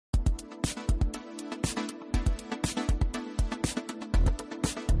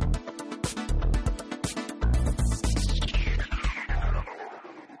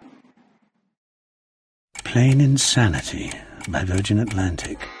Plain Insanity by Virgin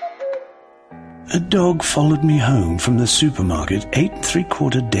Atlantic. A dog followed me home from the supermarket 8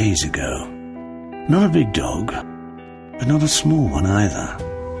 3/4 days ago. Not a big dog, but not a small one either.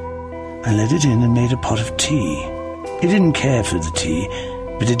 I let it in and made a pot of tea. It didn't care for the tea,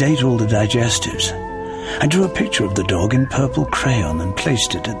 but it ate all the digestives. I drew a picture of the dog in purple crayon and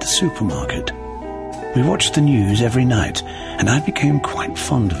placed it at the supermarket. We watched the news every night, and I became quite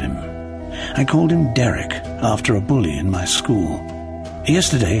fond of him. I called him Derek, after a bully in my school.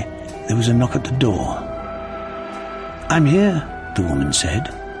 Yesterday, there was a knock at the door. "I'm here," the woman said.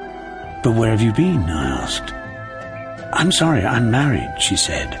 "But where have you been?" I asked. "I'm sorry, I'm married," she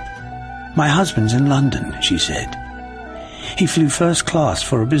said. "My husband's in London," she said. "He flew first class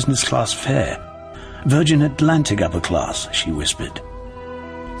for a business class fare. Virgin Atlantic upper class," she whispered.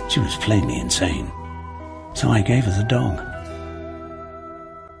 She was plainly insane. So I gave her the dog.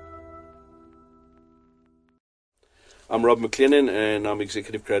 I'm Rob McLennan, and I'm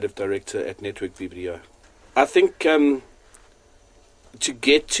Executive Creative Director at Network VBDO. I think to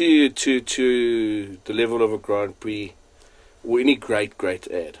get to the level of a Grand Prix or any great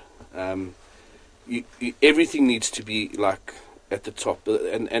ad, everything needs to be like at the top,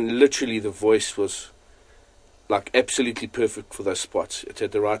 and literally the voice was like absolutely perfect for those spots. It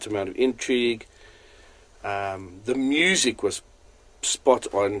had the right amount of intrigue. The music was spot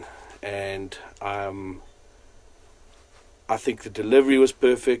on, and I think the delivery was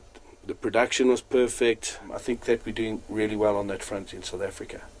perfect, the production was perfect. I think that we're doing really well on that front in South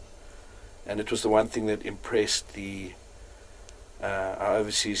Africa. And it was the one thing that impressed our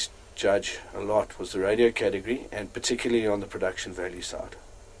overseas judge a lot, was the radio category, and particularly on the production value side.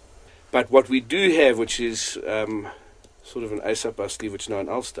 But what we do have, which is sort of an ace up our sleeve, which no one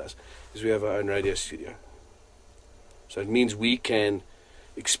else does, is we have our own radio studio. So it means we can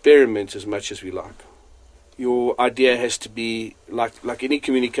experiment as much as we like. Your idea has to be, like any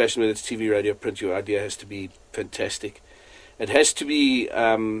communication, whether it's TV, radio, print, your idea has to be fantastic. It has to be,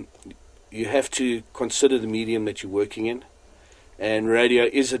 you have to consider the medium that you're working in. And radio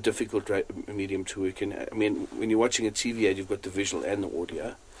is a difficult medium to work in. I mean, when you're watching a TV ad, you've got the visual and the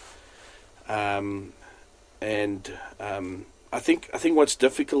audio. I think what's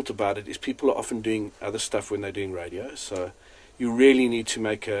difficult about it is people are often doing other stuff when they're doing radio. So you really need to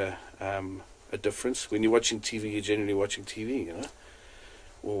make a difference. When you're watching TV, you're generally watching TV, you know.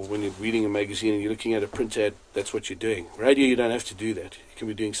 Or when you're reading a magazine and you're looking at a print ad, that's what you're doing. Radio, you don't have to do that. You can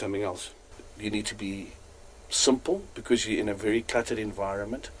be doing something else. You need to be simple because you're in a very cluttered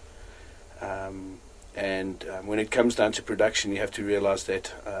environment. When it comes down to production, you have to realize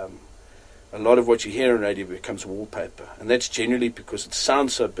that a lot of what you hear on radio becomes wallpaper, and that's generally because it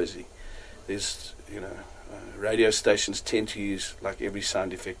sounds so busy. There's, radio stations tend to use like every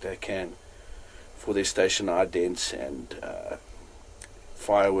sound effect they can for their station idents and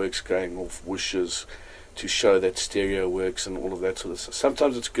fireworks going off, whooshes to show that stereo works and all of that sort of stuff.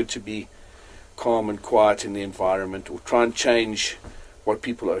 Sometimes it's good to be calm and quiet in the environment, or try and change what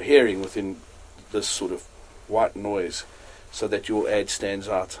people are hearing within this sort of white noise so that your ad stands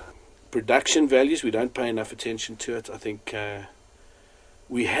out. Production values, we don't pay enough attention to it. I think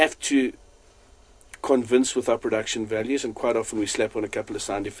we have to convince with our production values, and quite often we slap on a couple of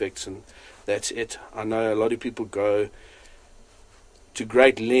sound effects and that's it. I know a lot of people go to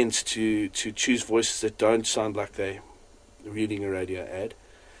great lengths to choose voices that don't sound like they're reading a radio ad,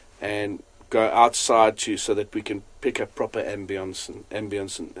 and go outside so that we can pick up proper ambience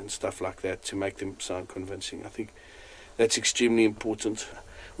and stuff like that to make them sound convincing. I think that's extremely important.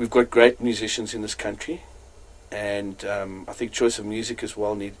 We've got great musicians in this country, and I think choice of music as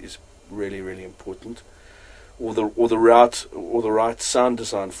well is really, really important. Or the right sound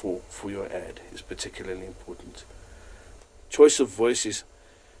design for your ad is particularly important. Choice of voice is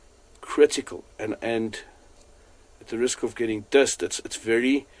critical, and at the risk of getting dissed, it's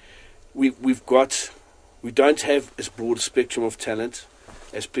very. We don't have as broad a spectrum of talent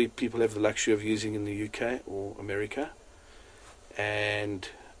as people have the luxury of using in the UK or America, and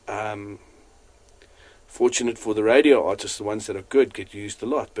fortunate for the radio artists, the ones that are good get used a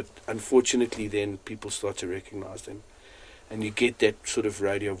lot, but unfortunately then people start to recognize them, and you get that sort of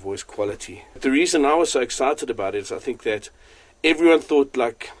radio voice quality. The reason I was so excited about it is I think that everyone thought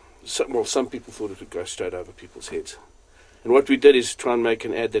some people thought it would go straight over people's heads. And what we did is try and make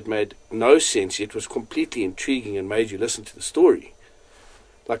an ad that made no sense, yet was completely intriguing and made you listen to the story.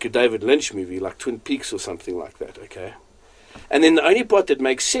 Like a David Lynch movie, like Twin Peaks or something like that, okay? And then the only part that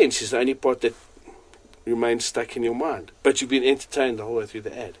makes sense is the only part that remains stuck in your mind. But you've been entertained the whole way through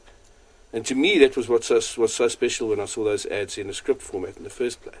the ad. And to me, that was what was so special when I saw those ads in a script format in the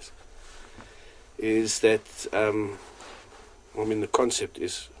first place. is that, the concept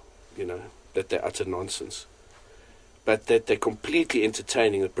is, that they're utter nonsense. But that they're completely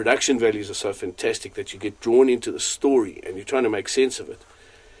entertaining. The production values are so fantastic that you get drawn into the story and you're trying to make sense of it.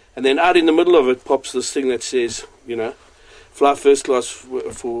 And then out in the middle of it pops this thing that says, fly first class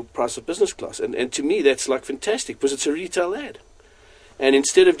for price of business class. And to me, that's like fantastic because it's a retail ad. And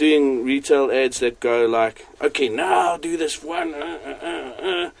instead of doing retail ads that go like, okay, now do this one,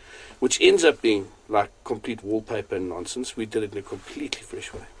 which ends up being like complete wallpaper nonsense, we did it in a completely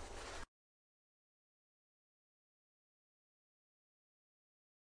fresh way.